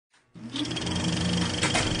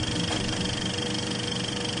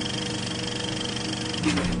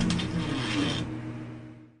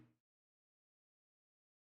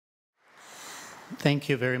Thank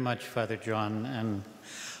you very much, Father John. And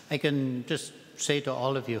I can just say to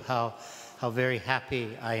all of you how very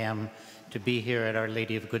happy I am to be here at Our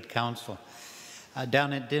Lady of Good Counsel.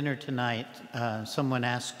 Down at dinner tonight, someone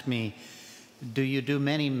asked me, do you do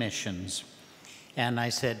many missions? And I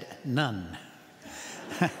said, none.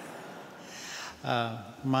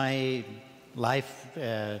 My life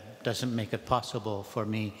doesn't make it possible for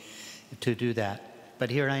me to do that.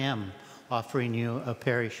 But here I am offering you a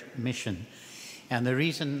parish mission. And the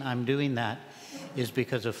reason I'm doing that is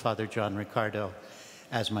because of Father John Ricardo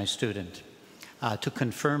as my student, to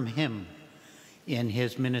confirm him in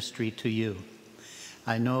his ministry to you.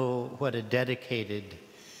 I know what a dedicated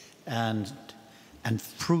and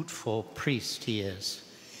fruitful priest he is.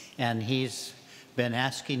 And he's been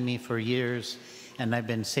asking me for years, and I've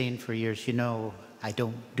been saying for years, you know, I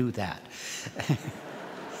don't do that.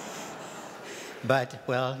 But,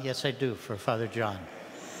 well, yes, I do for Father John.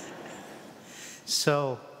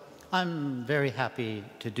 So I'm very happy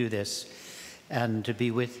to do this and to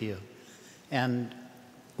be with you. And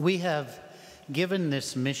we have given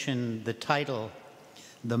this mission the title,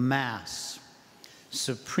 The Mass,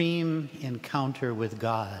 Supreme Encounter with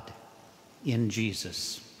God in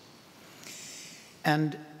Jesus.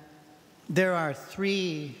 And there are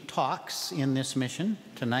 3 talks in this mission.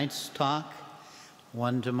 Tonight's talk,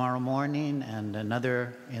 one tomorrow morning, and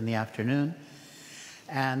another in the afternoon.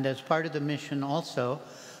 And as part of the mission also,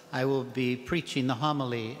 I will be preaching the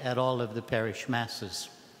homily at all of the parish masses,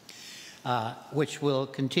 which will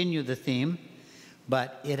continue the theme,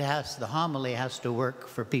 but the homily has to work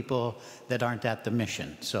for people that aren't at the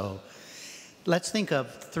mission. So let's think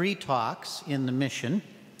of 3 talks in the mission,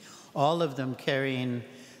 all of them carrying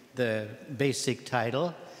the basic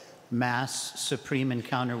title, Mass, Supreme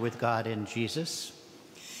Encounter with God in Jesus.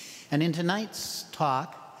 And in tonight's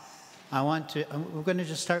talk, we're going to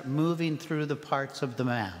just start moving through the parts of the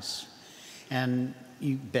Mass. And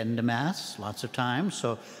you've been to Mass lots of times,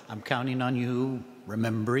 so I'm counting on you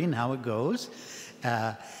remembering how it goes.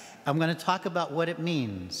 I'm going to talk about what it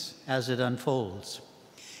means as it unfolds.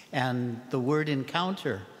 And the word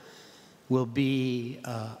encounter will be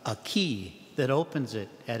a key that opens it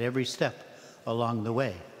at every step along the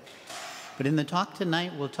way. But in the talk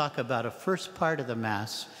tonight, we'll talk about a first part of the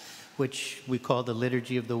Mass, which we call the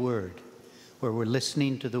Liturgy of the Word, where we're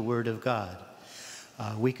listening to the Word of God.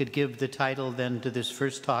 We could give the title then to this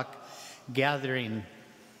first talk, Gathering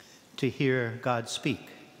to Hear God Speak,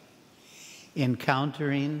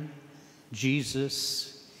 Encountering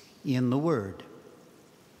Jesus in the Word.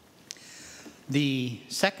 The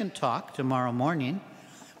second talk tomorrow morning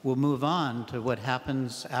will move on to what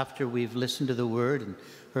happens after we've listened to the Word and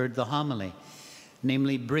heard the homily,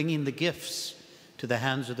 namely bringing the gifts to the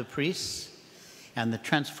hands of the priests and the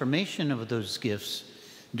transformation of those gifts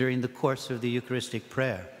during the course of the Eucharistic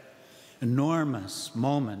prayer. Enormous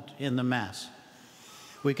moment in the Mass.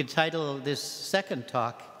 We could title this second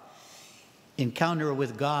talk, Encounter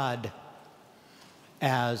with God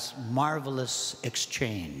as Marvelous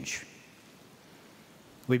Exchange.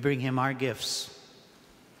 We bring him our gifts.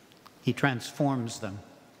 He transforms them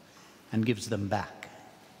and gives them back.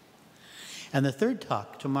 And the third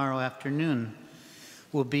talk tomorrow afternoon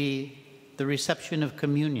will be the reception of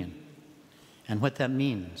communion and what that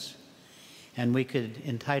means. And we could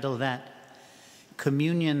entitle that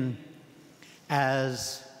Communion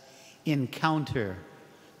as Encounter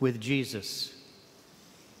with Jesus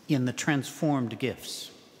in the transformed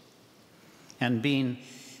gifts and being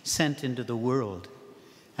sent into the world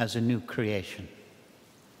as a new creation.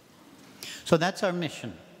 So that's our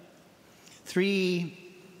mission. 3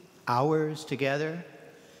 hours together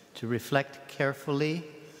to reflect carefully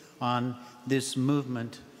on this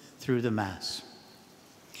movement through the Mass.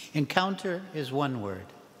 Encounter is one word.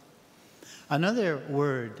 Another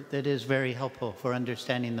word that is very helpful for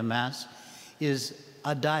understanding the Mass is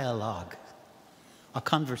a dialogue, a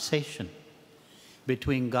conversation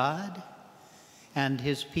between God and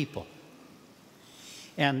his people.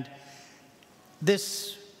 And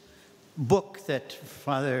this book that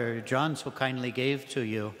Father John so kindly gave to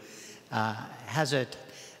you has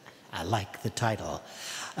I like the title.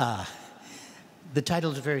 The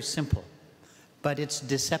title is very simple, but it's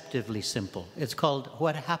deceptively simple. It's called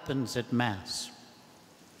What Happens at Mass.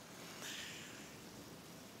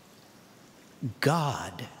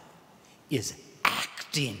 God is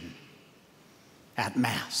acting at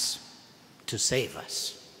Mass to save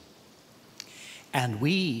us. And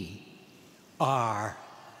we are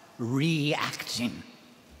reacting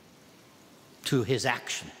to his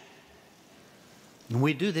action. And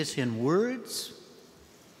we do this in words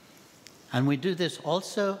And we do this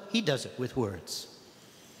also, he does it with words.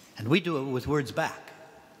 And we do it with words back.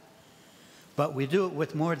 But we do it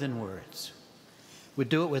with more than words. We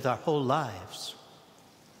do it with our whole lives.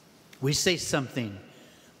 We say something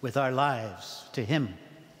with our lives to him.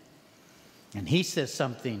 And he says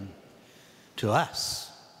something to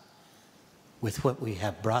us with what we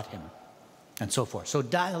have brought him, and so forth. So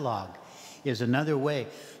dialogue is another way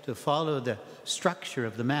to follow the structure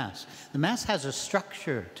of the Mass. The Mass has a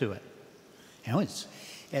structure to it. You know,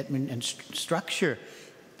 structure,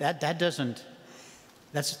 that doesn't,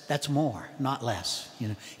 that's more, not less. You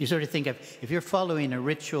know, you sort of think of, if you're following a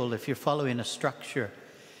ritual, if you're following a structure,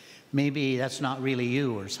 maybe that's not really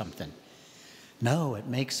you or something. No, it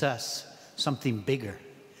makes us something bigger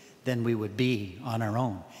than we would be on our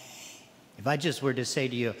own. If I just were to say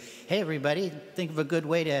to you, hey everybody, think of a good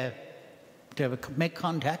way to make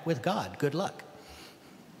contact with God. Good luck.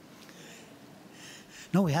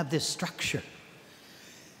 No, we have this structure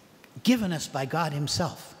given us by God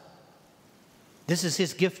himself. This is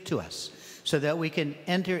his gift to us so that we can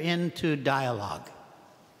enter into dialogue,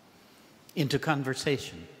 into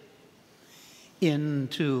conversation,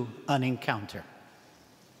 into an encounter.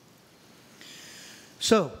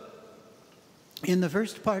 So, in the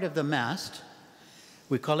first part of the Mass,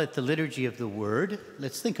 we call it the Liturgy of the Word.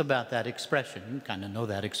 Let's think about that expression. You kind of know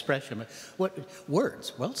that expression. What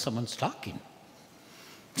words? Well, someone's talking.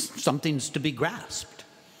 Something's to be grasped.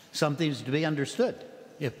 Something's to be understood,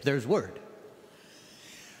 if there's word.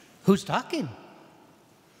 Who's talking?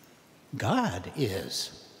 God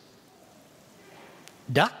is.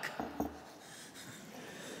 Duck.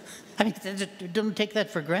 I mean, don't take that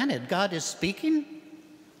for granted. God is speaking.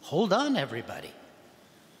 Hold on, everybody.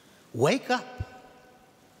 Wake up.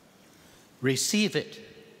 Receive it.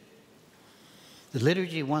 The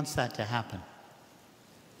liturgy wants that to happen.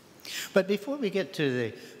 But before we get to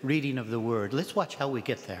the reading of the word, let's watch how we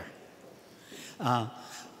get there.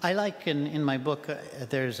 I like in my book,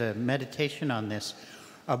 there's a meditation on this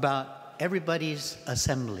about everybody's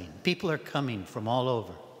assembling. People are coming from all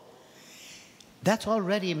over. That's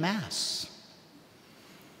already Mass.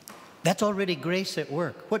 That's already grace at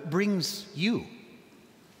work. What brings you?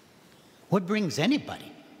 What brings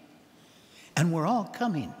anybody? And we're all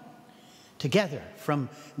coming together from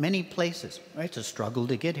many places. Right? It's a struggle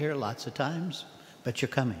to get here lots of times, but you're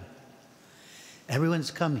coming. Everyone's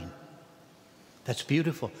coming. That's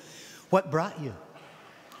beautiful. What brought you?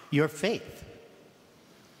 Your faith.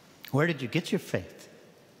 Where did you get your faith?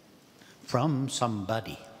 From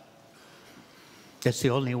somebody. That's the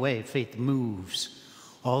only way faith moves,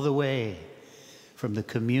 all the way from the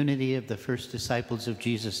community of the first disciples of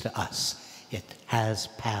Jesus to us. It has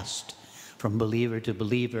passed from believer to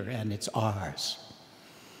believer, and it's ours.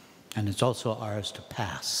 And it's also ours to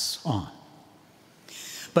pass on.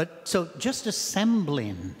 But so just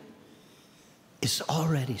assembling is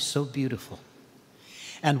already so beautiful.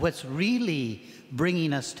 And what's really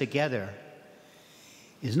bringing us together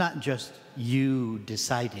is not just you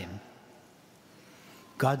deciding.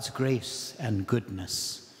 God's grace and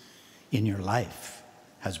goodness in your life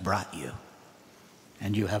has brought you,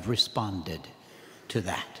 and you have responded to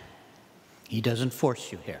that. He doesn't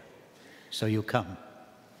force you here, so you come.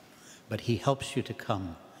 But he helps you to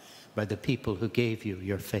come by the people who gave you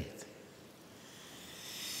your faith.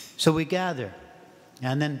 So we gather,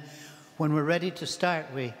 and then when we're ready to start,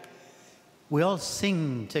 we all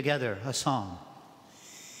sing together a song.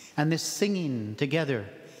 And this singing together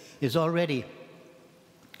is already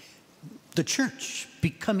the church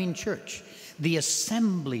becoming church, the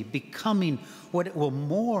assembly becoming what it will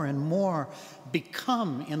more and more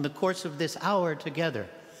become in the course of this hour together.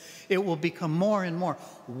 It will become more and more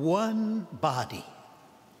one body.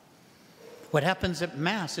 What happens at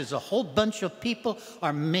Mass is a whole bunch of people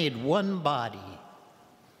are made one body.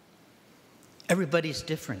 Everybody's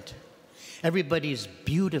different. Everybody's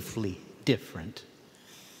beautifully different.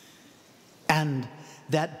 And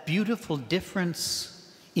that beautiful difference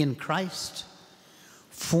in Christ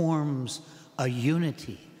forms a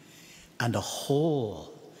unity and a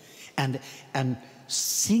whole. And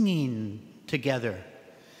singing together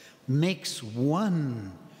makes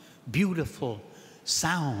one beautiful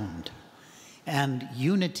sound. And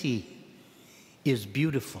unity is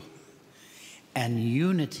beautiful. And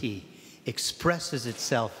unity expresses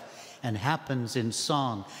itself and happens in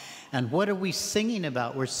song. And what are we singing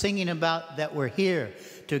about? We're singing about that we're here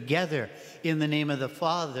together in the name of the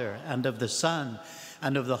Father and of the Son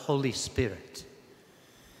and of the Holy Spirit.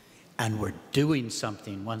 And we're doing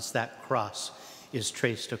something once that cross is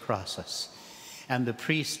traced across us. And the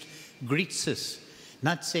priest greets us,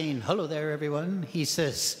 not saying, hello there, everyone. He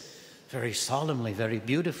says very solemnly, very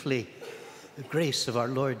beautifully, the grace of our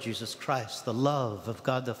Lord Jesus Christ, the love of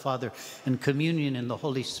God the Father, and communion in the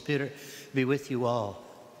Holy Spirit be with you all.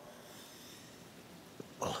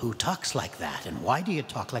 Well, who talks like that? And why do you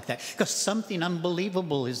talk like that? Because something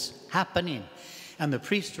unbelievable is happening. And the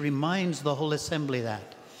priest reminds the whole assembly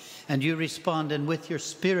that. And you respond, and with your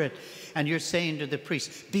spirit, and you're saying to the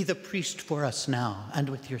priest, be the priest for us now, and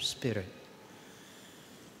with your spirit.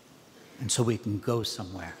 And so we can go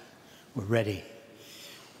somewhere. We're ready.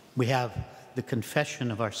 We have the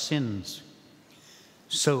confession of our sins.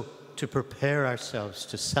 So to prepare ourselves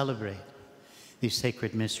to celebrate these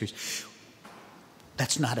sacred mysteries,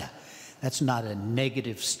 that's not a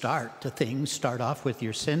negative start to things. Start off with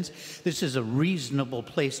your sins. This is a reasonable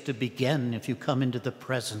place to begin if you come into the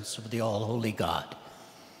presence of the all-holy God.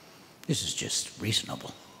 This is just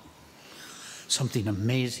reasonable. Something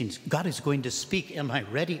amazing. God is going to speak. Am I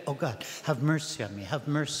ready? Oh God, have mercy on me, have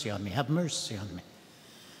mercy on me, have mercy on me.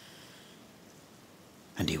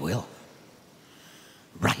 And he will.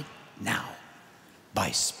 Right now,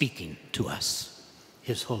 by speaking to us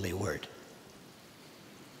his holy word.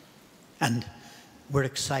 And we're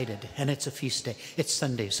excited, and it's a feast day. It's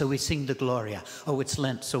Sunday, so we sing the Gloria. Oh, it's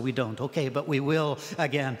Lent, so we don't. Okay, but we will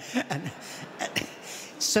again. And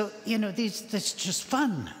so, you know, that's just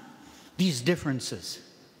fun, these differences.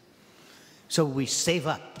 So we save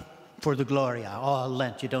up for the Gloria. Oh,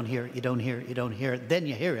 Lent, you don't hear it, you don't hear it, you don't hear it. Then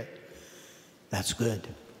you hear it. That's good.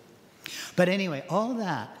 But anyway, all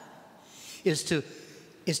that is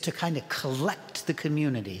to kind of collect the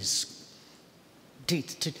communities,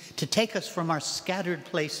 to take us from our scattered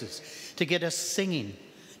places, to get us singing,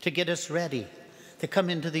 to get us ready, to come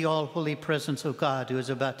into the all-holy presence of God who is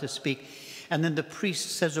about to speak. And then the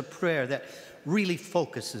priest says a prayer that really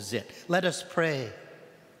focuses it. Let us pray.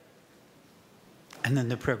 And then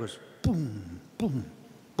the prayer goes boom, boom,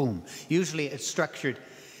 boom. Usually it's structured,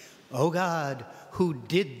 oh God, who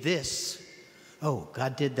did this? Oh,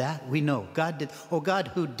 God did that? We know. God did. Oh, God,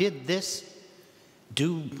 who did this?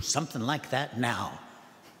 Do something like that now.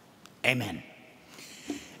 Amen.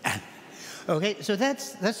 And, okay, so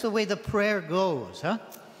that's the way the prayer goes, huh?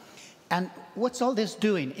 And what's all this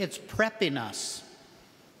doing? It's prepping us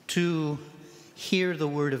to hear the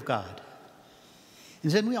word of God.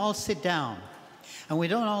 And then we all sit down. And we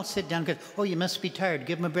don't all sit down because, oh, you must be tired.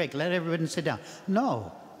 Give them a break. Let everybody sit down.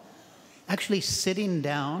 No. Actually, sitting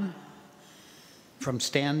down from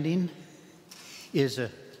standing is a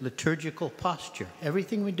liturgical posture.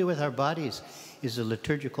 Everything we do with our bodies is a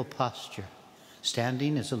liturgical posture.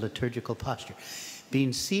 Standing is a liturgical posture.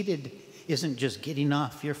 Being seated isn't just getting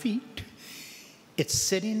off your feet. It's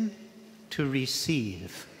sitting to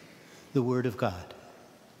receive the Word of God.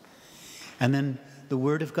 And then the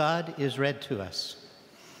Word of God is read to us.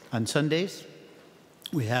 On Sundays,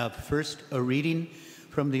 we have first a reading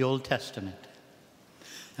from the Old Testament.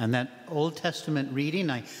 And that Old Testament reading,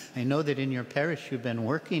 I know that in your parish you've been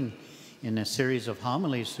working in a series of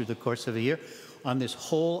homilies through the course of a year on this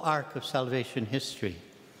whole arc of salvation history.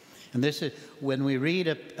 And this is, when we read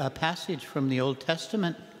a passage from the Old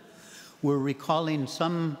Testament, we're recalling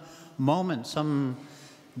some moment, some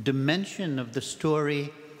dimension of the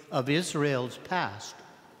story of Israel's past.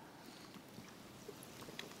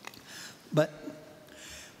 But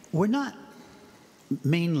we're not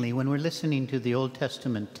mainly, when we're listening to the Old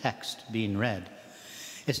Testament text being read,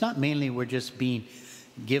 it's not mainly we're just being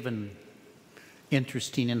given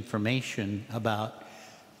interesting information about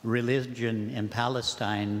religion in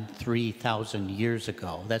Palestine 3,000 years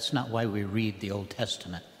ago. That's not why we read the Old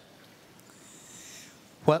Testament.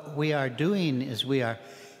 What we are doing is we are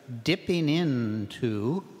dipping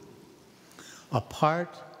into a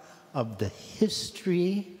part of the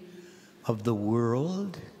history of the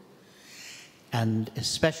world, and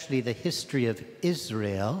especially the history of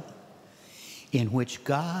Israel, in which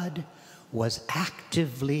God was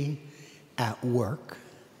actively at work,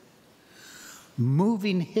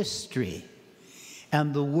 moving history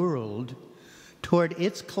and the world toward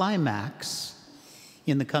its climax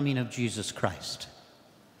in the coming of Jesus Christ.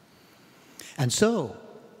 And so,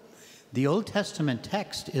 the Old Testament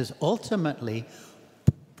text is ultimately,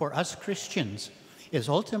 for us Christians, is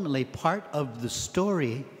ultimately part of the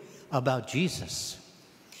story about Jesus.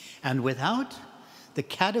 And without the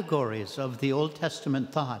categories of the Old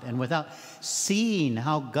Testament thought, and without seeing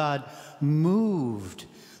how God moved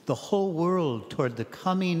the whole world toward the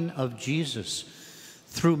coming of Jesus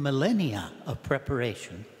through millennia of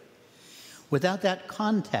preparation, without that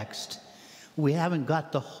context, we haven't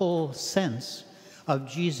got the whole sense of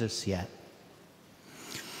Jesus yet.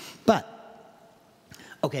 But,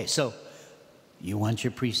 okay, so you want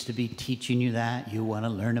your priest to be teaching you that, you want to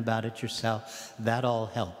learn about it yourself, that all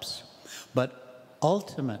helps. But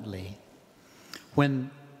ultimately,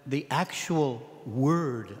 when the actual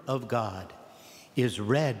Word of God is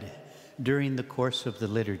read during the course of the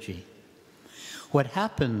liturgy, what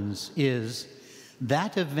happens is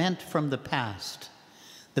that event from the past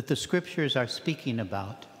that the Scriptures are speaking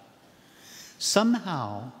about,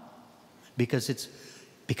 somehow, because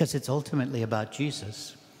it's ultimately about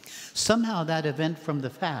Jesus, somehow that event from the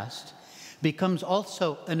past becomes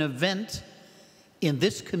also an event in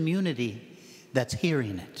this community that's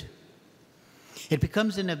hearing it. It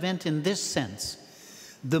becomes an event in this sense.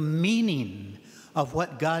 The meaning of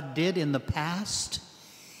what God did in the past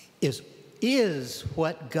is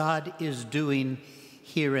what God is doing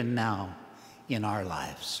here and now in our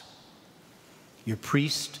lives. Your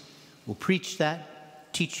priest will preach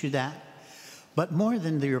that, teach you that, but more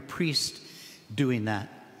than your priest doing that,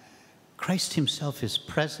 Christ himself is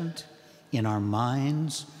present in our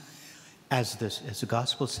minds, as the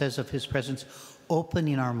gospel says of his presence,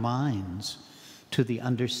 opening our minds to the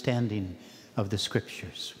understanding of the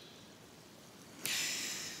Scriptures.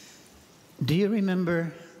 Do you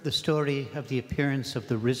remember the story of the appearance of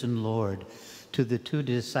the risen Lord to the two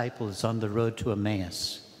disciples on the road to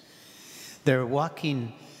Emmaus? They're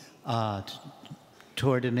walking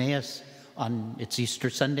toward Emmaus it's Easter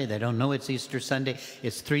Sunday. They don't know it's Easter Sunday.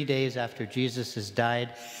 It's 3 days after Jesus has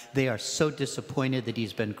died. They are so disappointed that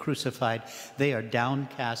he's been crucified. They are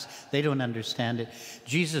downcast. They don't understand it.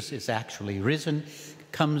 Jesus is actually risen,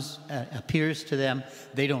 appears to them.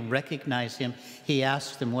 They don't recognize him. He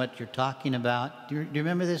asks them what you're talking about. Do you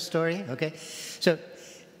remember this story? Okay.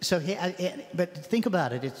 But think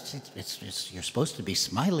about it. You're supposed to be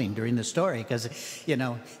smiling during the story because,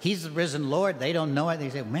 he's the risen Lord. They don't know it. They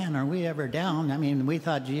say, man, are we ever down? I mean, we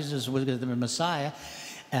thought Jesus was the Messiah,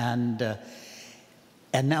 and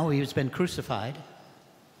now he's been crucified.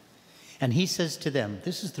 And he says to them,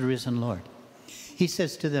 this is the risen Lord. He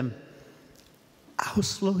says to them, how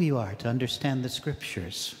slow you are to understand the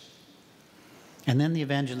Scriptures. And then the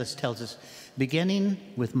evangelist tells us, beginning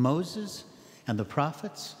with Moses and the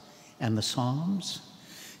prophets and the Psalms,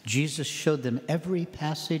 Jesus showed them every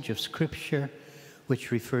passage of Scripture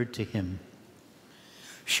which referred to him,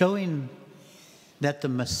 showing that the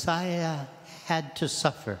Messiah had to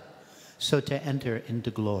suffer so to enter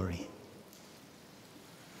into glory.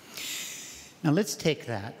 Now let's take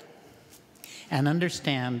that and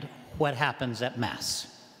understand what happens at Mass.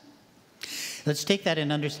 Let's take that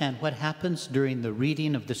and understand what happens during the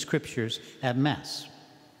reading of the Scriptures at Mass.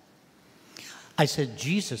 I said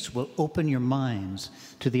Jesus will open your minds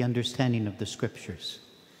to the understanding of the Scriptures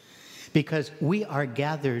because we are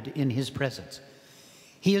gathered in his presence.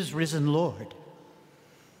 He is risen Lord.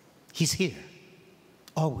 He's here,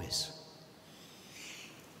 always.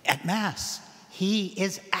 At Mass, he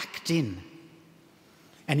is acting,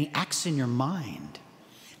 and he acts in your mind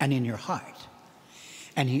and in your heart,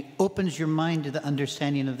 and he opens your mind to the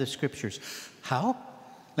understanding of the Scriptures. How?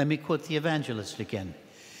 Let me quote the evangelist again.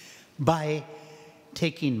 By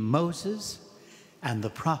taking Moses and the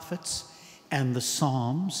prophets and the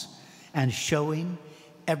Psalms and showing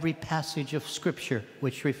every passage of Scripture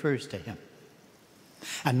which refers to him.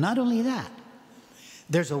 And not only that,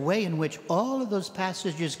 there's a way in which all of those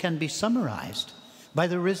passages can be summarized by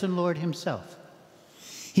the risen Lord himself.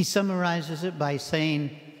 He summarizes it by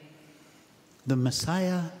saying, the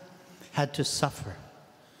Messiah had to suffer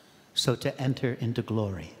so to enter into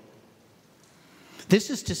glory. This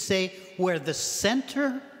is to say, where the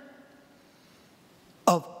center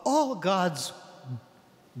of all God's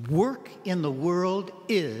work in the world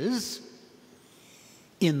is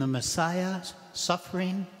in the Messiah's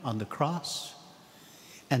suffering on the cross,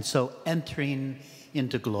 and so entering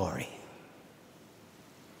into glory.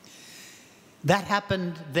 That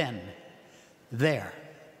happened then, there.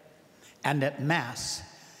 And at Mass,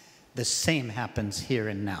 the same happens here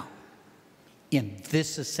and now, in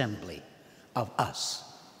this assembly of us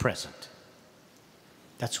present.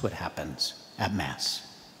 That's what happens at Mass.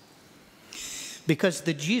 Because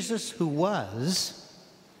the Jesus who was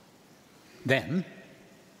then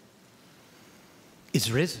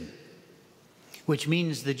is risen, which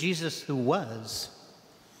means the Jesus who was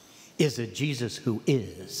is a Jesus who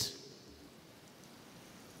is.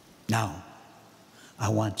 Now, I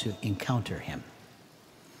want to encounter him.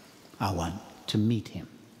 I want to meet him.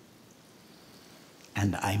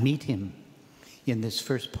 And I meet him in this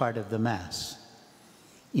first part of the Mass,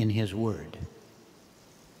 in his Word.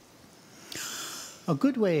 A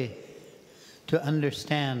good way to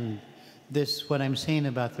understand this, what I'm saying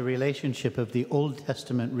about the relationship of the Old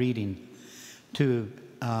Testament reading to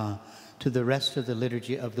the rest of the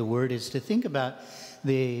liturgy of the Word, is to think about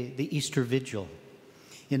the Easter Vigil.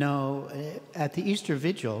 You know, at the Easter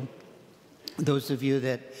Vigil, those of you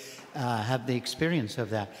that have the experience of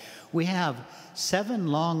that, we have 7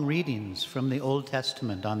 long readings from the Old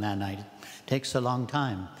Testament on that night. It takes a long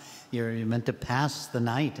time. You're meant to pass the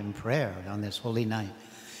night in prayer on this holy night.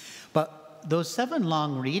 But those 7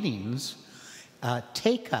 long readings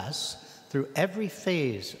take us through every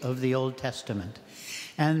phase of the Old Testament.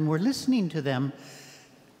 And we're listening to them,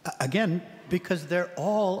 again, because they're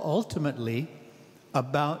all ultimately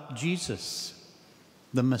about Jesus,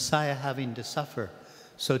 the Messiah having to suffer,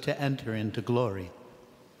 so to enter into glory.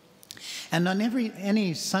 And on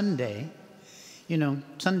any Sunday, you know,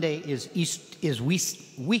 Sunday is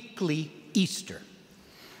weekly Easter.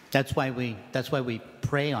 That's why we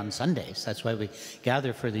pray on Sundays. That's why we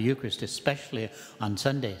gather for the Eucharist, especially on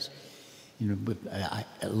Sundays. You know,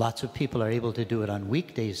 lots of people are able to do it on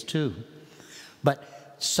weekdays too.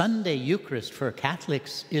 But Sunday Eucharist for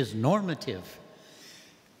Catholics is normative,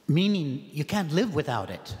 meaning you can't live without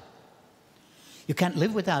it. You can't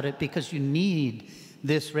live without it because you need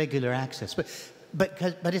this regular access.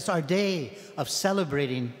 But it's our day of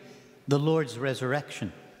celebrating the Lord's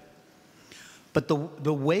resurrection. But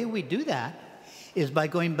the way we do that is by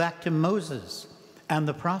going back to Moses and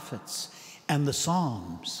the prophets and the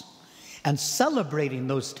Psalms and celebrating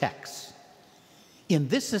those texts in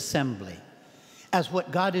this assembly as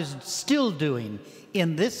what God is still doing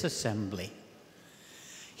in this assembly,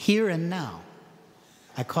 here and now.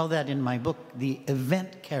 I call that in my book the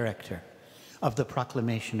event character of the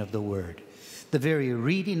proclamation of the Word. The very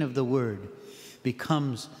reading of the Word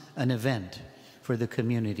becomes an event for the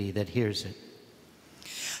community that hears it.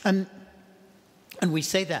 And we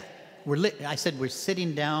say that. I said we're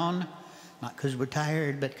sitting down, not because we're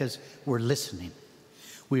tired, but because we're listening.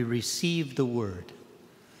 We receive the Word.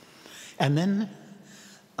 And then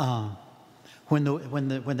when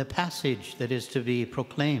the passage that is to be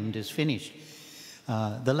proclaimed is finished,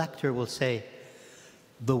 the lector will say,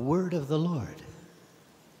 "The word of the Lord."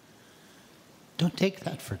 Don't take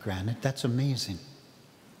that for granted. That's amazing.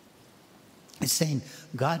 It's saying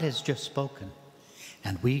God has just spoken,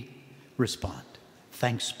 and we respond.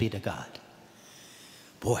 Thanks be to God.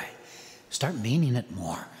 Boy, start meaning it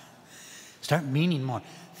more. Start meaning more.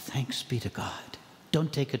 Thanks be to God.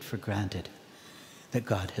 Don't take it for granted that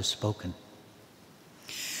God has spoken.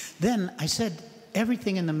 Then I said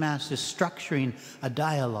everything in the Mass is structuring a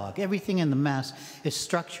dialogue. Everything in the Mass is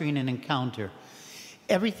structuring an encounter.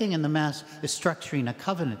 Everything in the Mass is structuring a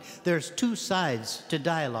covenant. There's 2 sides to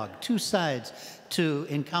dialogue, 2 sides to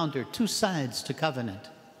encounter, 2 sides to covenant.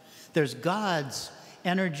 There's God's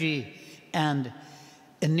energy and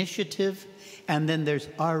initiative, and then there's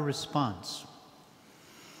our response.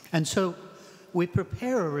 And so we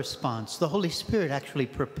prepare a response. The Holy Spirit actually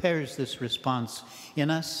prepares this response in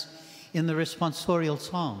us in the responsorial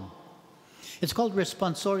psalm. It's called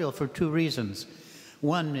responsorial for 2 reasons.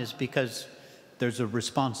 One is because there's a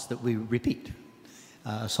response that we repeat,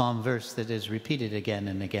 a psalm verse that is repeated again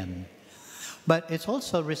and again. But it's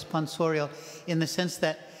also responsorial in the sense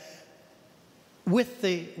that with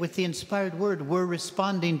the inspired word, we're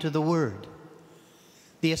responding to the word.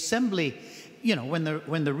 The assembly, you know,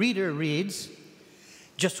 when the reader reads,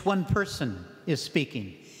 just one person is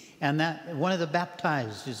speaking, and that one of the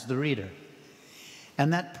baptized is the reader.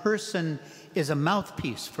 And that person is a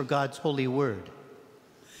mouthpiece for God's holy word.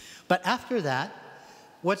 But after that,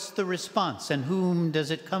 what's the response, and whom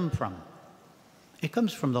does it come from? It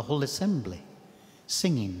comes from the whole assembly,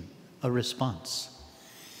 singing a response.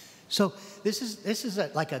 So this is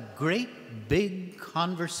like a great big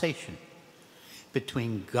conversation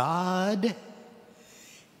between God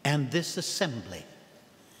and this assembly.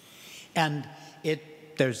 And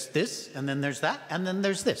there's this, and then there's that, and then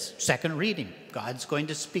there's this. Second reading, God's going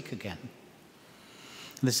to speak again.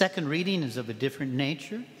 The second reading is of a different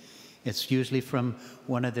nature. It's usually from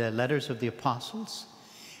one of the letters of the apostles.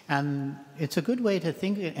 And it's a good way to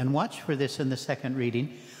think and watch for this in the second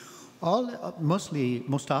reading.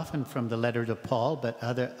 Most often from the letter to Paul, but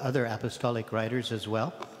other apostolic writers as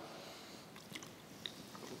well.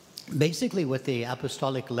 Basically what the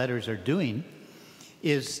apostolic letters are doing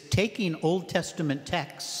is taking Old Testament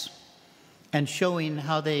texts and showing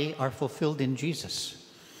how they are fulfilled in Jesus.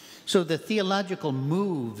 So the theological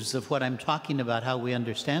moves of what I'm talking about, how we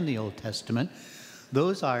understand the Old Testament,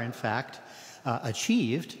 those are in fact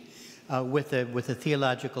achieved with a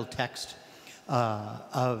theological text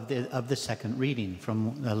of the second reading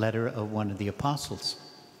from a letter of one of the apostles.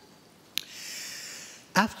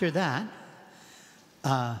 After that,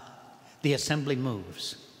 the assembly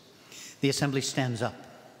moves. The assembly stands up.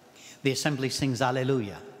 The assembly sings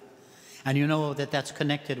Alleluia. And you know that that's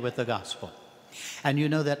connected with the gospel. And you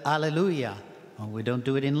know that Alleluia, oh, we don't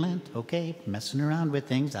do it in Lent, okay, messing around with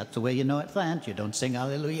things, that's the way you know it, Lent. You don't sing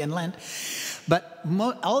Alleluia in Lent. But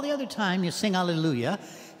all the other time you sing Alleluia,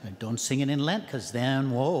 and don't sing it in Lent, because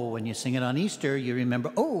then, whoa, when you sing it on Easter, you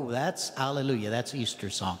remember, oh, that's Alleluia, that's Easter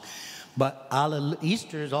song. But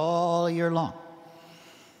Easter is all year long.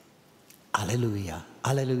 Alleluia,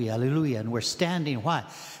 alleluia, alleluia. And we're standing, why?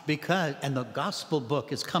 Because, and the gospel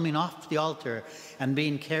book is coming off the altar and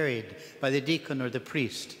being carried by the deacon or the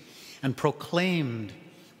priest and proclaimed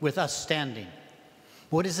with us standing.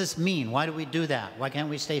 What does this mean? Why do we do that? Why can't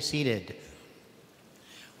we stay seated?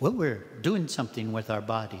 Well, we're doing something with our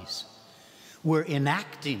bodies. We're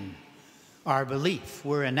enacting our belief.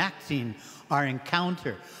 We're enacting our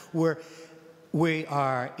encounter. We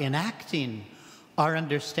are enacting our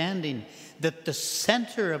understanding that the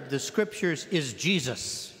center of the Scriptures is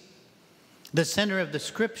Jesus. The center of the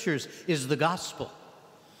Scriptures is the gospel.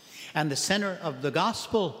 And the center of the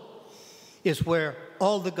gospel is where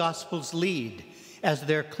all the gospels lead as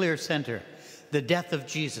their clear center, the death of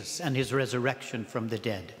Jesus and his resurrection from the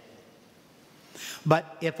dead.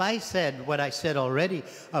 But if I said what I said already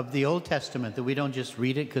of the Old Testament, that we don't just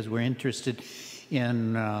read it because we're interested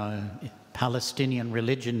in Palestinian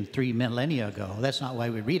religion 3 millennia ago. That's not why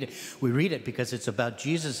we read it. We read it because it's about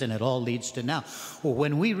Jesus and it all leads to now. Well,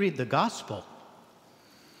 when we read the gospel,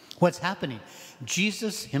 what's happening?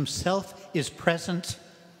 Jesus himself is present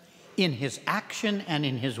in his action and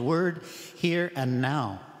in his word here and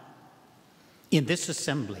now in this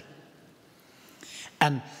assembly.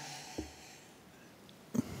 And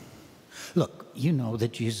look, you know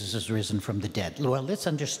that Jesus is risen from the dead. Well, let's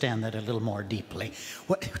understand that a little more deeply.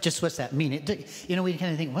 What's that mean? We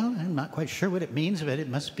kind of think, well, I'm not quite sure what it means, but it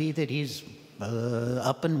must be that he's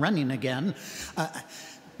up and running again.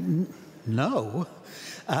 No.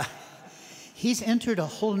 He's entered a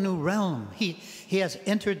whole new realm. He has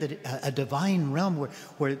entered a divine realm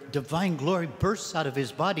where divine glory bursts out of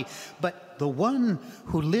his body. But the one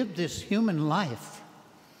who lived this human life,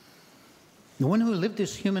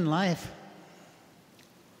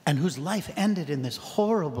 and whose life ended in this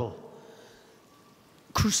horrible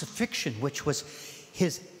crucifixion, which was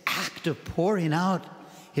his act of pouring out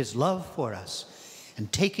his love for us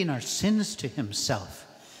and taking our sins to himself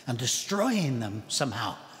and destroying them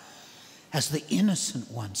somehow as the innocent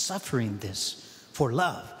one suffering this for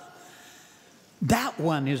love. That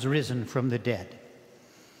one is risen from the dead.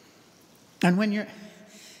 And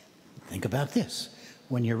think about this,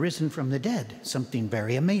 when you're risen from the dead, something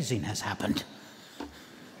very amazing has happened.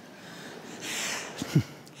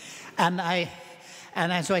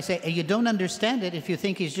 And so I say, you don't understand it if you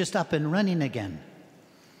think he's just up and running again,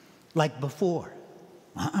 like before.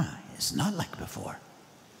 It's not like before.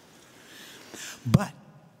 But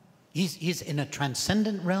he's in a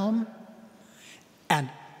transcendent realm and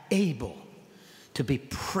able to be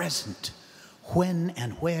present when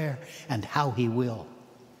and where and how he will.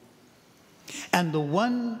 And the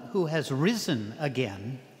one who has risen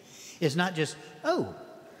again is not just, oh,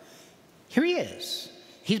 here he is.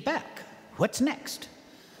 He's back. What's next?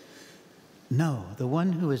 No, the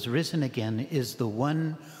one who is risen again is the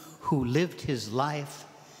one who lived his life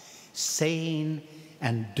saying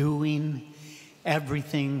and doing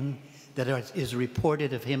everything that is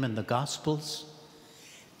reported of him in the Gospels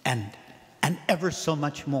and ever so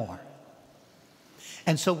much more.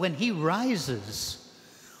 And so when he rises,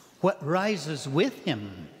 what rises with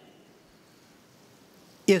him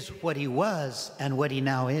is what he was and what he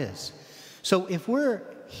now is. So if we're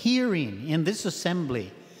hearing in this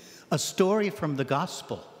assembly a story from the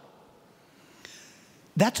gospel,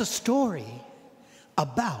 that's a story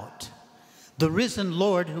about the risen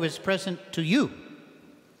Lord who is present to you.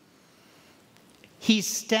 He's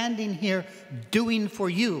standing here doing for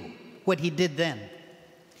you what he did then,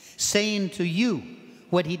 saying to you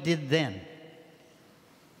what he did then.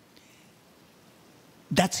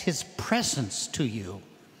 That's his presence to you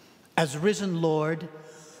as risen Lord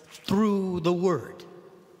through the Word.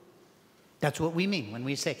 That's what we mean when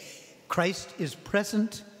we say Christ is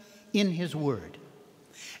present in his Word.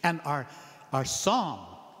 And our song,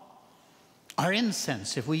 our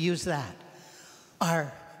incense, if we use that,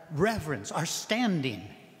 our reverence, our standing,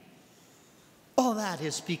 all that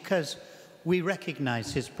is because we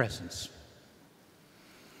recognize his presence.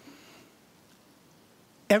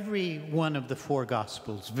 Every one of the four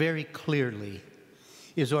Gospels very clearly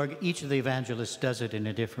is, each of the evangelists does it in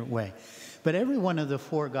a different way, but every one of the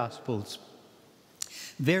four Gospels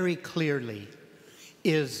very clearly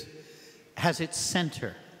has its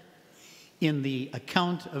center in the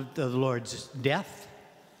account of the Lord's death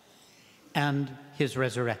and his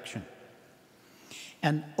resurrection.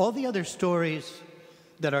 And all the other stories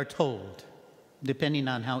that are told, depending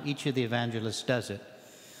on how each of the evangelists does it,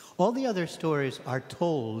 all the other stories are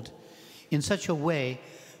told in such a way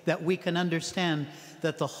that we can understand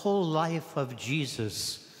that the whole life of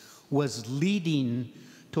Jesus was leading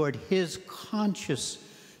toward his conscious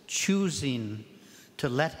choosing to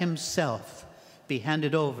let himself be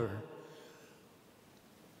handed over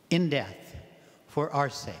in death for our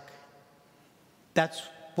sake. That's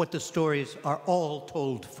what the stories are all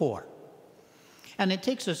told for. And it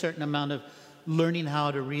takes a certain amount of learning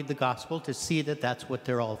how to read the gospel to see that that's what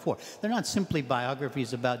they're all for. They're not simply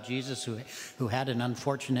biographies about Jesus who had an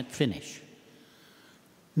unfortunate finish.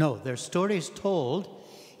 No, they're stories told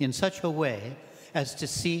in such a way as to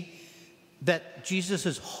see that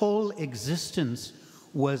Jesus' whole existence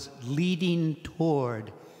was leading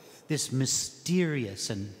toward this mysterious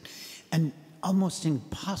and almost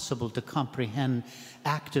impossible to comprehend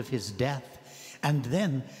act of his death, and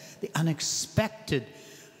then the unexpected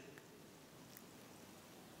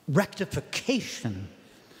rectification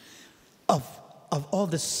of all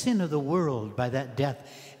the sin of the world by that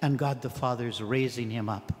death, and God the Father's raising him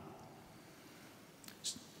up.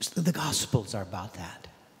 So the Gospels are about that.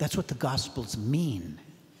 That's what the Gospels mean.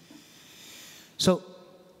 So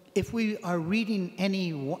if we are reading any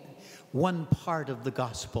one part of the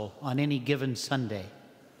Gospel on any given Sunday,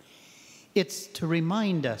 it's to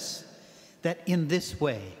remind us that in this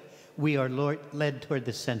way we are led toward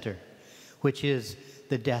the center, which is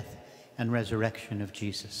the death and resurrection of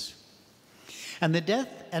Jesus. And the death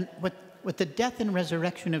and what the death and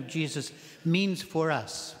resurrection of Jesus means for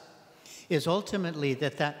us is ultimately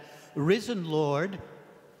that risen Lord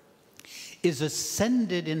is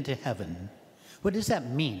ascended into heaven. What does that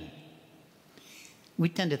mean? We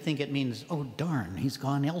tend to think it means, oh darn, he's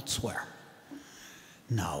gone elsewhere.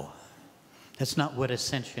 No, that's not what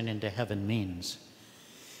ascension into heaven means.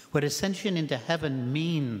 What ascension into heaven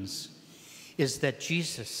means is that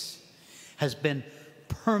Jesus has been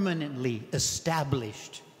permanently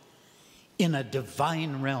established in a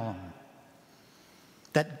divine realm.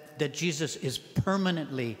 That Jesus is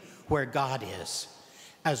permanently where God is,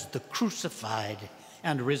 as the crucified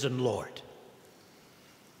and risen Lord.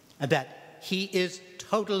 And that he is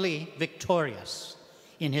totally victorious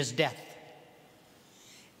in his death.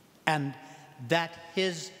 And that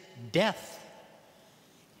his death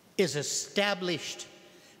is established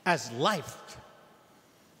as life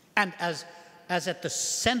and as at the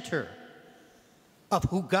center of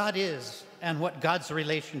who God is and what God's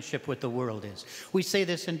relationship with the world is. We say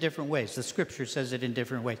this in different ways. The scripture says it in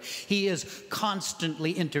different ways. He is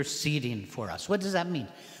constantly interceding for us. What does that mean?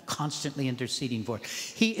 Constantly interceding for us.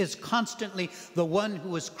 He is constantly the one who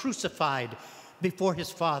was crucified before his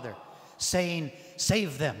Father, saying,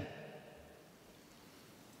 save them.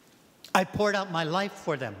 I poured out my life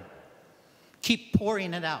for them. Keep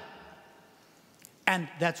pouring it out. And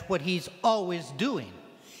that's what he's always doing.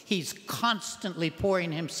 He's constantly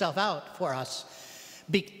pouring himself out for us,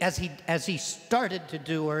 as he started to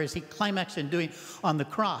do, or as he climaxed in doing on the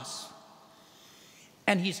cross.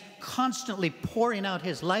 And he's constantly pouring out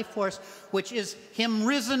his life for us, which is him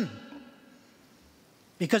risen.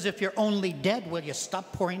 Because if you're only dead, will you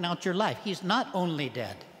stop pouring out your life? He's not only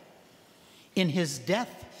dead. In his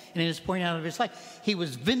death and in his pouring out of his life, he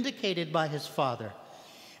was vindicated by his Father.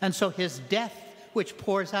 And so his death, which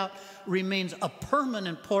pours out, remains a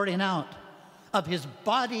permanent pouring out of his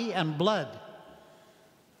body and blood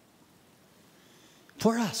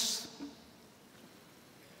for us.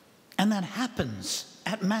 And that happens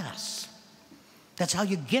at Mass. That's how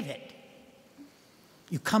you get it.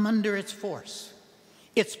 You come under its force.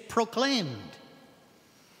 It's proclaimed.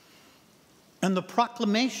 And the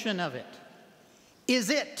proclamation of it is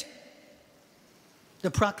it.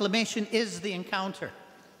 The proclamation is the encounter.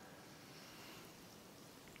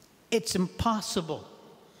 It's impossible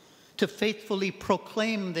to faithfully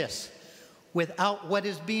proclaim this without what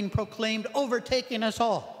is being proclaimed overtaking us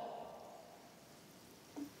all.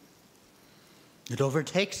 It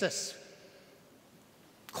overtakes us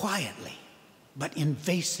quietly, but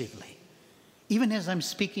invasively, even as I'm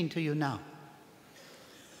speaking to you now.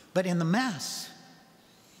 But in the Mass,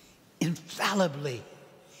 infallibly,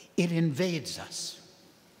 it invades us.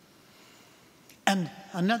 And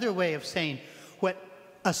another way of saying what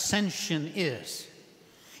ascension is,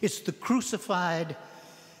 it's the crucified,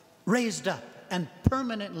 raised up, and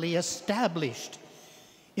permanently established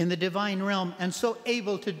in the divine realm, and so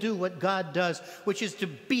able to do what God does, which is to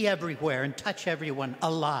be everywhere and touch everyone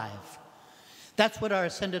alive. That's what our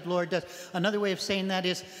ascended Lord does. Another way of saying that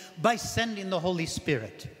is by sending the Holy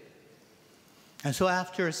Spirit. And so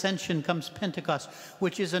after Ascension comes Pentecost,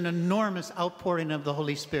 which is an enormous outpouring of the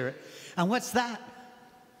Holy Spirit. And what's that?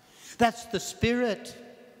 That's the Spirit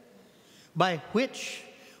by which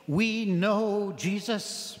we know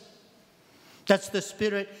Jesus. That's the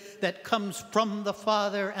Spirit that comes from the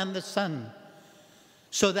Father and the Son,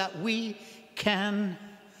 so that we can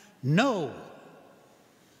know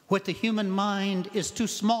what the human mind is too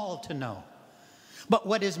small to know, but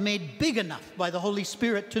what is made big enough by the Holy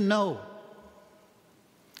Spirit to know.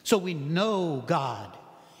 So we know God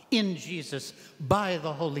in Jesus by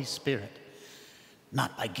the Holy Spirit,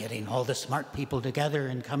 not by getting all the smart people together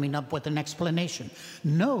and coming up with an explanation.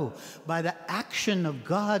 No, by the action of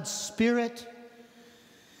God's Spirit,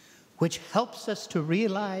 which helps us to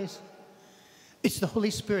realize it's the Holy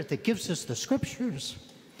Spirit that gives us the Scriptures.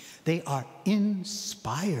 They are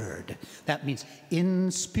inspired. That means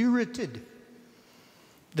inspirited.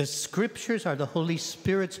 The Scriptures are the Holy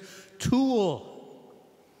Spirit's tool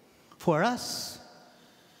for us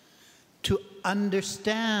to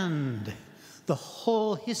understand the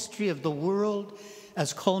whole history of the world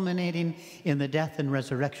as culminating in the death and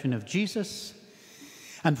resurrection of Jesus,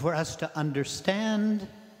 and for us to understand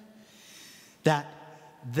that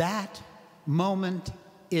that moment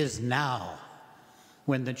is now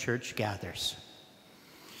when the church gathers,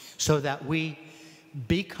 so that we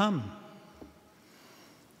become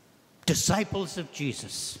disciples of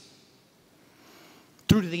Jesus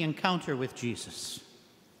through the encounter with Jesus.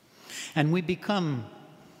 And we become,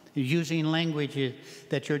 using language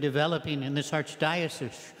that you're developing in this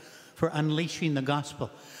archdiocese for unleashing the gospel,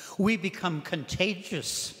 we become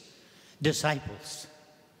contagious disciples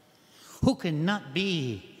who cannot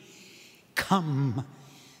become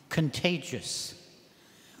contagious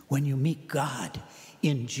when you meet God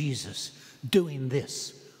in Jesus doing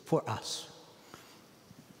this for us,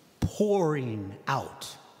 pouring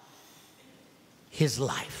out his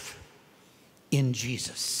life in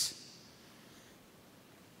Jesus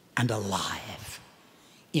and alive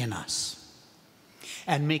in us,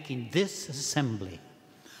 and making this assembly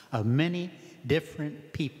of many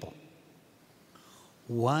different people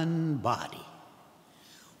one body,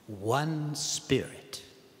 one Spirit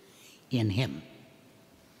in him.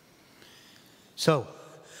 So,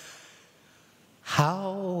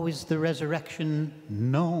 how is the resurrection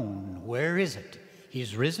known? Where is it?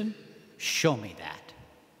 He's risen? Show me that.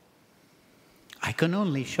 I can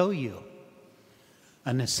only show you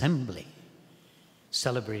an assembly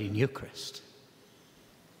celebrating Eucharist.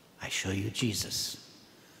 I show you Jesus,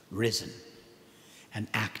 risen and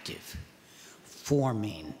active,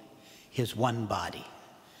 forming his one body,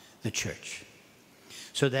 the church,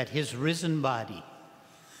 so that his risen body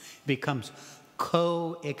becomes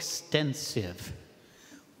coextensive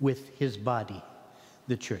with his body,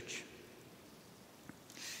 the church.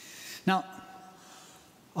 Now,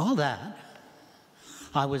 all that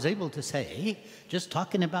I was able to say just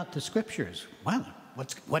talking about the Scriptures. Well,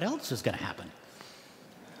 what else is going to happen?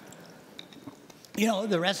 You know,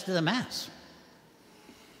 the rest of the Mass.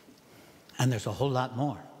 And there's a whole lot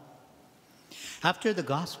more. After the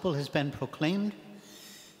gospel has been proclaimed,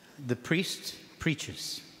 the priest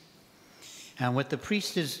preaches. And what the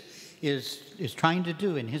priest is trying to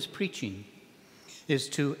do in his preaching is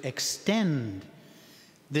to extend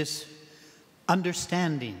this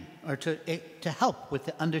understanding, or to help with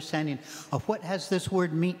the understanding of what does this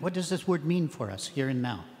word mean for us here and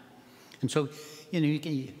now. And so, you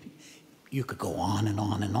know, you could go on and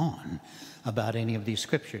on and on about any of these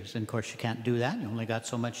scriptures. And of course, you can't do that. You only got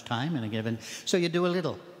so much time in a given. So you do a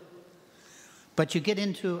little. But you get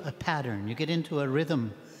into a pattern. You get into a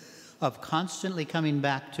rhythm of constantly coming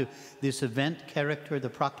back to this event character, the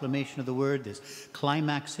proclamation of the word, this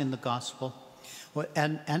climax in the gospel. But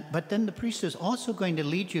then the priest is also going to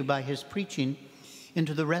lead you by his preaching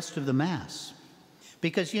into the rest of the Mass.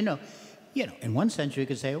 Because, you know, in one sense you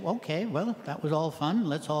could say, okay, well, that was all fun.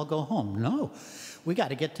 Let's all go home. No, we got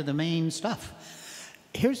to get to the main stuff.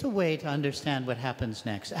 Here's a way to understand what happens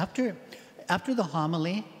next. After the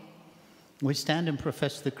homily, we stand and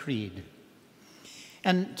profess the creed.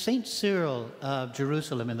 And St. Cyril of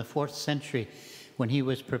Jerusalem in the 4th century, when he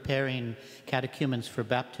was preparing catechumens for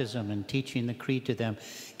baptism and teaching the creed to them,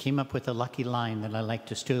 came up with a lucky line that I like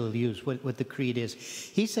to still use, what the creed is.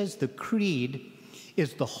 He says the creed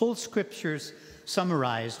is the whole scriptures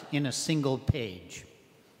summarized in a single page.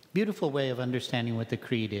 Beautiful way of understanding what the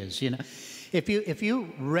creed is. You know, if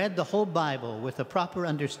you read the whole Bible with a proper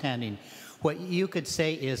understanding, what you could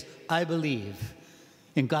say is, I believe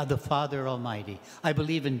in God the Father Almighty. I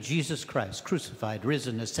believe in Jesus Christ, crucified,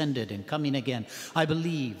 risen, ascended, and coming again. I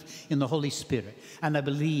believe in the Holy Spirit, and I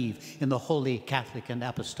believe in the Holy Catholic and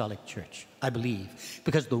Apostolic Church. I believe,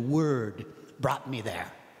 because the Word brought me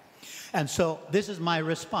there. And so this is my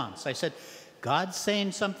response. I said, God's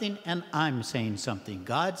saying something, and I'm saying something.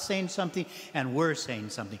 God's saying something, and we're saying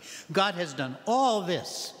something. God has done all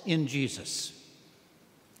this in Jesus.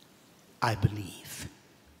 I believe.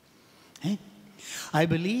 Okay? I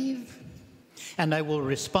believe, and I will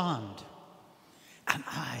respond. And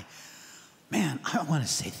I want to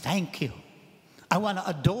say thank you. I want to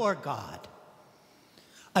adore God.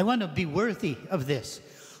 I want to be worthy of this.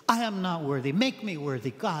 I am not worthy. Make me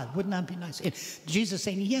worthy. God, wouldn't that be nice? And Jesus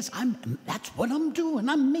saying, yes, that's what I'm doing.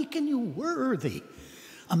 I'm making you worthy.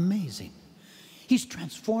 Amazing. He's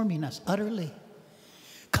transforming us utterly.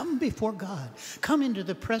 Come before God. Come into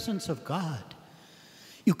the presence of God.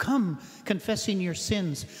 You come confessing your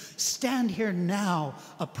sins. Stand here now,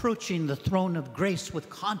 approaching the throne of grace with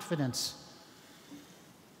confidence.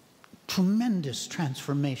 Tremendous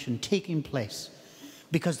transformation taking place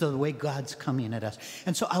because of the way God's coming at us.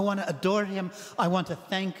 And so I want to adore him. I want to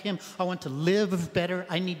thank him. I want to live better.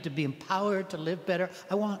 I need to be empowered to live better.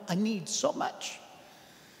 I need so much.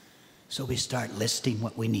 So we start listing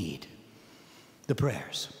what we need. The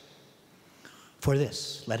prayers. For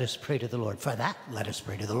this, let us pray to the Lord. For that, let us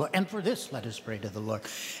pray to the Lord. And for this, let us pray to the Lord.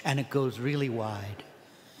 And it goes really wide.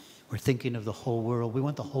 We're thinking of the whole world. We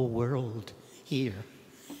want the whole world here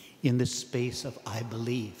in this space of I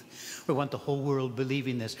believe. We want the whole world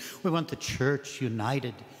believing this. We want the church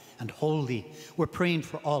united and holy. We're praying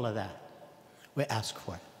for all of that. We ask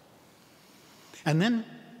for it. And then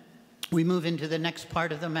we move into the next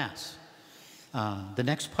part of the Mass. The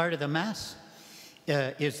next part of the Mass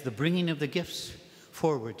is the bringing of the gifts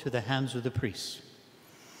forward to the hands of the priests.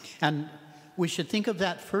 And we should think of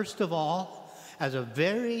that, first of all, as a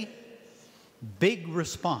very big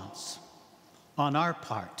response on our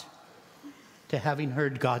part to having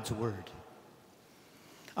heard God's word.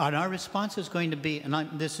 And our response is going to be, and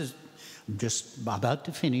I'm just about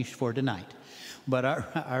to finish for tonight, but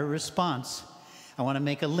our response, I want to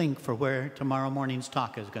make a link for where tomorrow morning's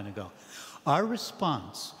talk is going to go. Our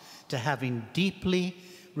response to having deeply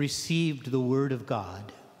received the Word of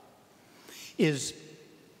God is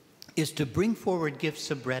to bring forward gifts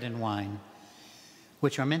of bread and wine,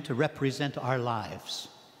 which are meant to represent our lives,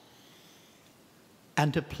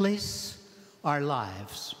 and to place our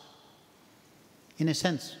lives, in a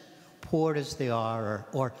sense, poor as they are,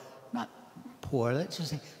 or not poor, let's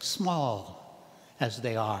just say small as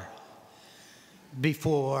they are,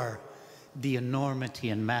 before the enormity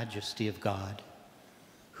and majesty of God,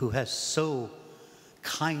 who has so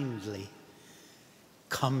kindly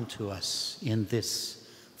come to us in this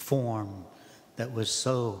form that was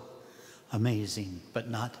so amazing, but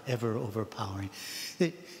not ever overpowering.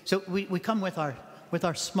 So we come with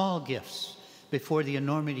our small gifts before the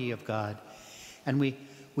enormity of God, and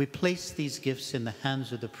we place these gifts in the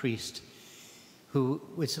hands of the priest, who,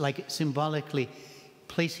 it's like symbolically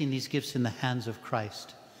placing these gifts in the hands of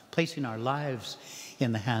Christ, placing our lives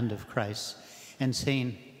in the hand of Christ, and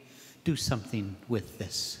saying, do something with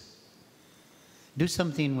this. Do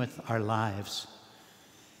something with our lives.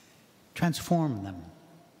 Transform them.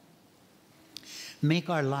 Make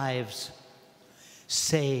our lives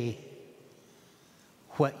say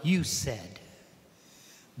what you said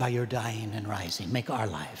by your dying and rising. Make our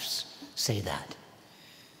lives say that.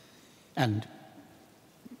 And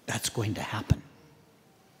that's going to happen.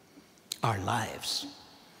 Our lives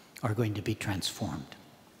are going to be transformed.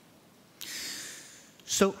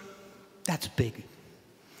 So that's big.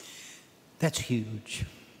 That's huge.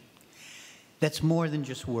 That's more than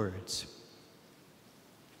just words.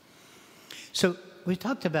 So we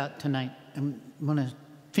talked about tonight, I'm going to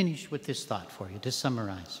finish with this thought for you, to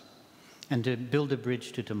summarize, and to build a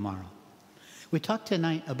bridge to tomorrow. We talked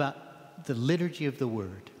tonight about the liturgy of the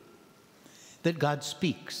Word, that God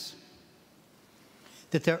speaks,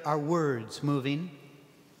 that there are words moving,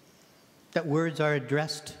 that words are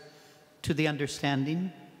addressed to the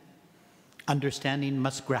understanding. Understanding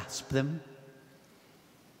must grasp them.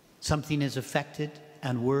 Something is affected,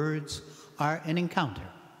 and words are an encounter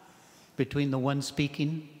between the one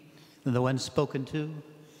speaking and the one spoken to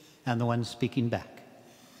and the one speaking back.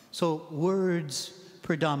 So words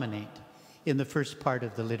predominate in the first part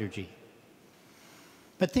of the liturgy.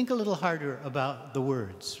 But think a little harder about the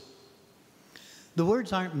words. The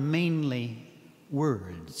words aren't mainly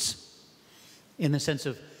words in the sense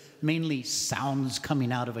of mainly sounds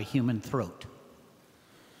coming out of a human throat.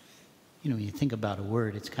 You know, when you think about a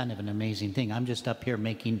word, it's kind of an amazing thing. I'm just up here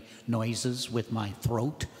making noises with my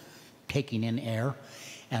throat, taking in air,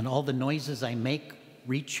 and all the noises I make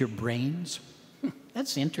reach your brains.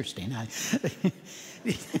 That's interesting.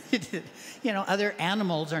 You know, other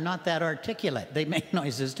animals are not that articulate. They make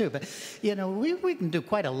noises too, but, you know, we can do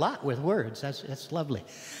quite a lot with words. That's lovely.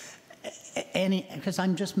 Because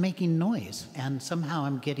I'm just making noise, and somehow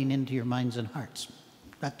I'm getting into your minds and hearts.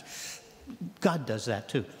 God does that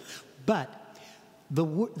too. But the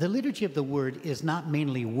liturgy of the word is not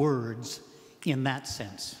mainly words in that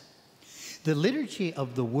sense. The liturgy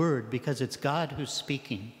of the word, because it's God who's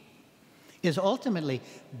speaking, is ultimately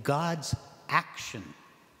God's action.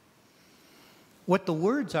 What the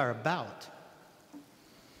words are about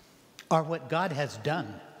are what God has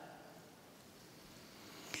done.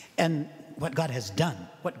 And what God has done,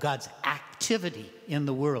 what God's activity in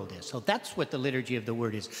the world is. So that's what the liturgy of the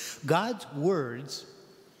word is. God's words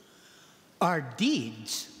are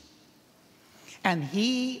deeds, and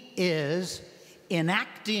he is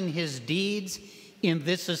enacting his deeds in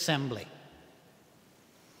this assembly.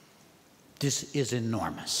 This is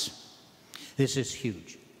enormous. This is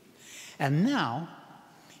huge. And now,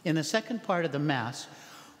 in the second part of the Mass,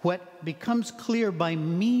 what becomes clear by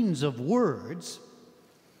means of words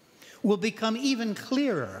will become even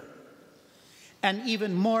clearer and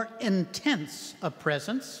even more intense a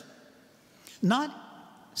presence, not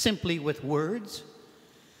simply with words,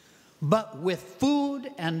 but with food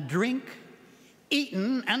and drink,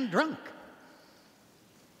 eaten and drunk.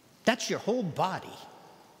 That's your whole body.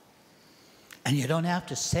 And you don't have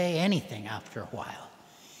to say anything after a while.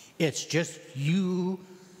 It's just you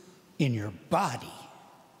in your body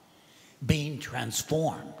being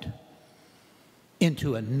transformed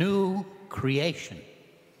into a new creation.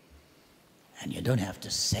 And you don't have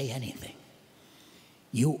to say anything.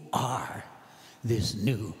 You are this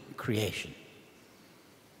new creation.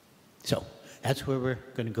 So that's where we're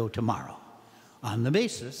going to go tomorrow, on the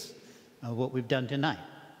basis of what we've done tonight.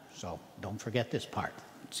 So don't forget this part.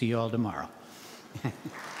 See you all tomorrow.